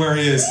 I don't know where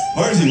he is.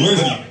 Where is he?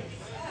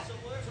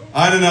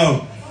 I don't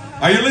know.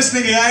 Are you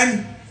listening,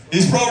 Rijn?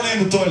 He's probably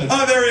in the toilet.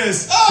 Oh, there he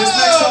is. Oh, this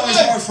next song is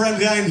hey. our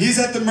friend Rijn. He's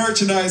at the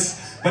merchandise,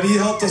 but he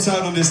helped us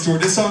out on this tour.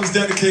 This song is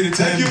dedicated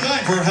to him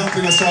for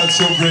helping us out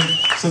so great.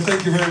 So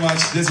thank you very much.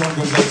 This one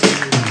goes out to you.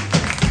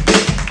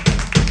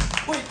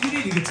 Wait, you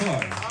need a guitar.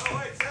 Oh,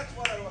 wait, that's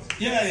what I was...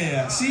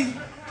 Yeah. See?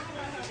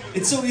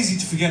 It's so easy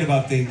to forget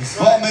about things.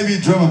 Well, maybe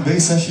a drum and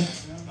bass session.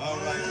 All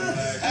right.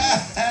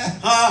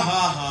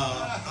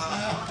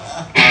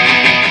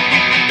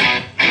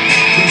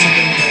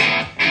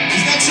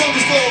 This next song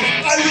is called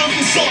I Wrote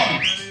the Song.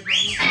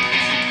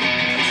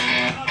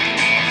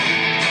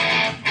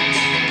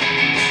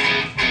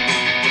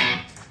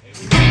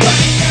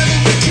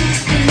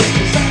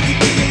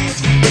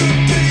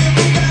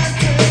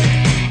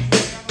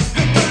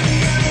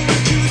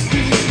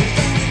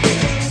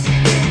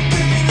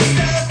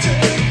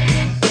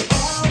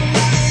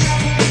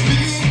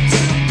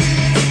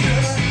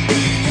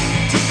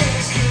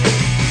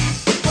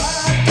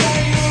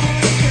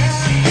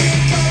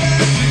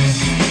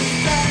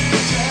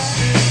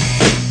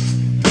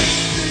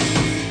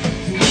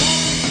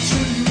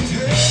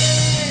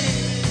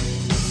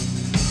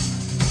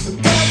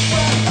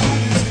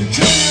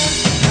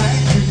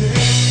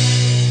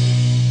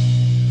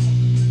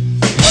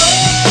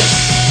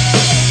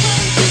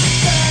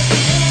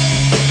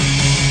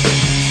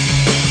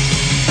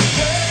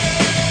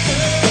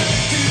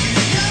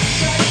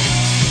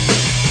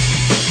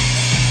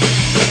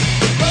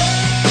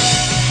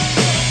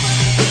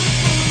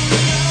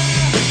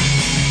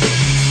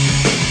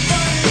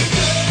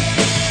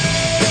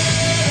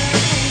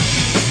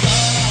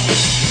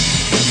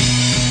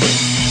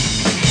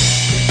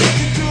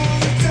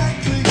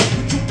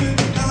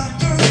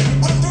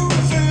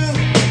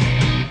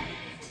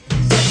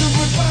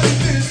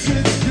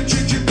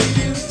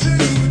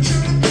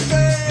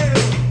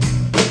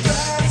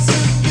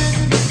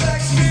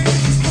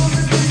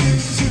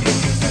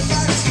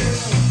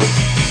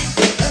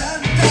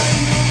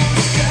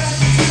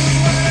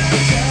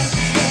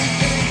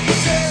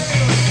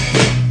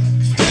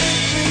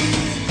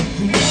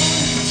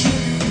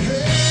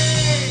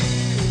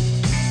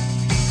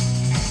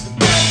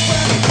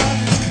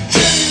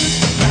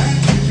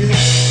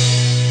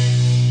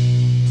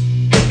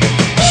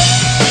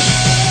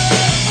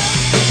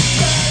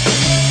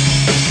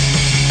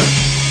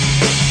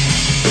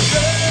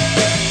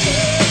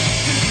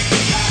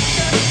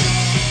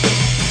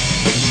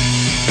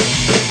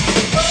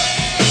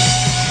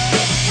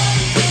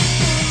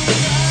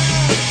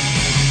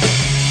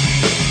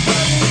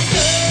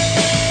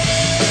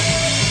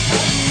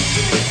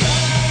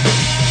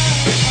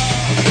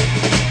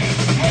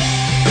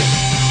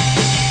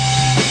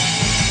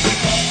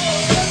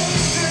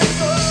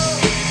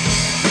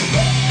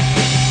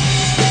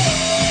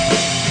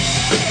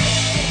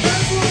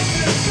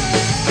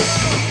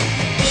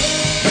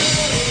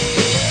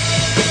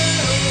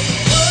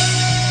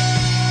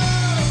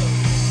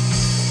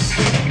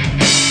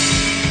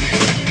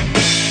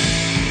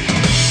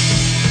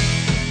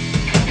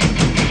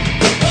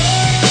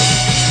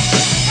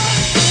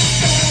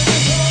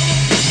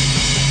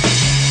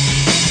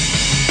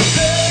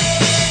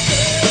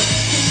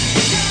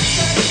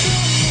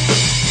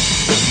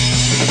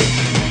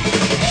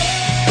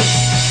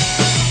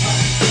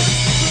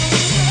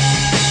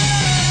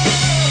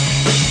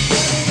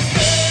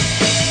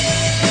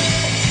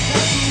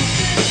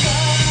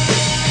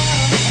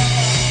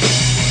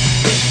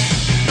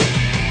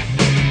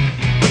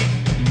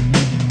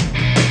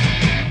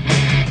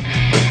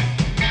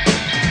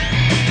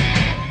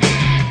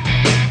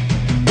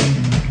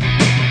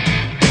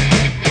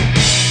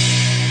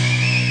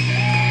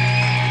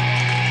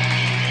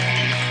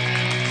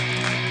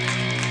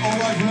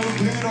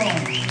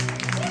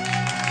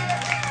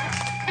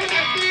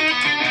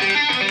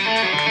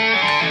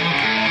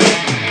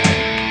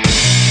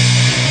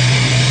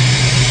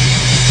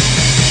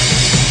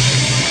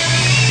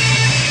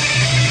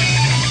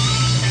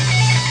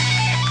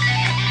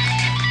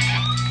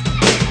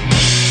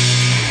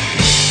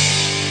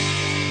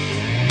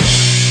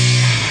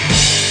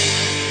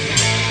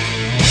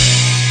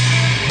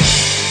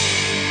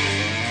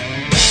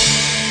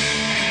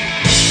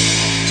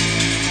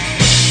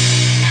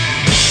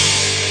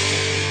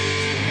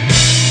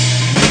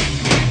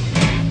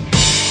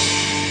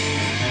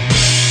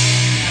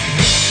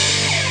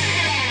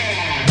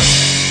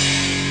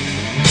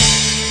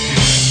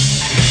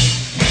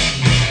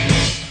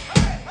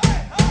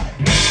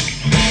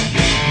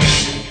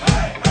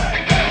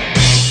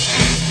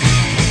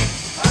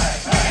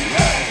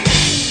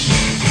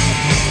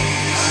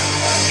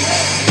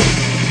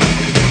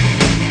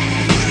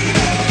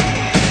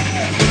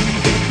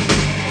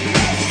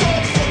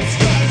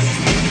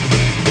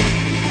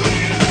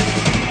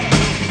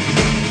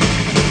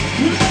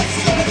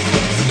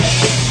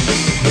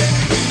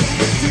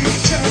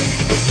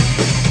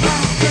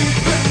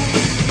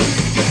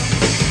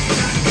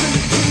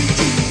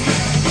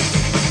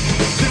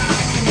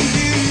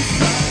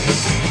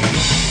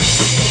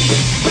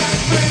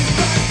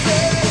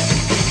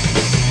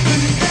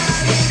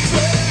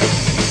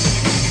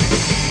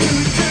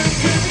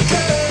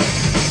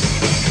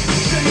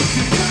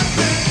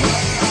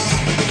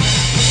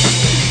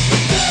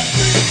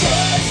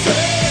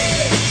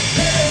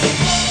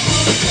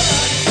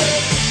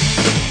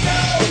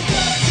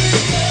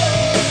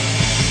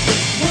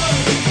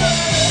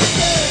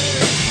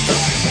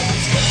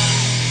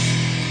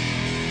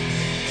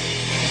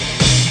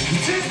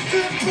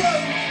 system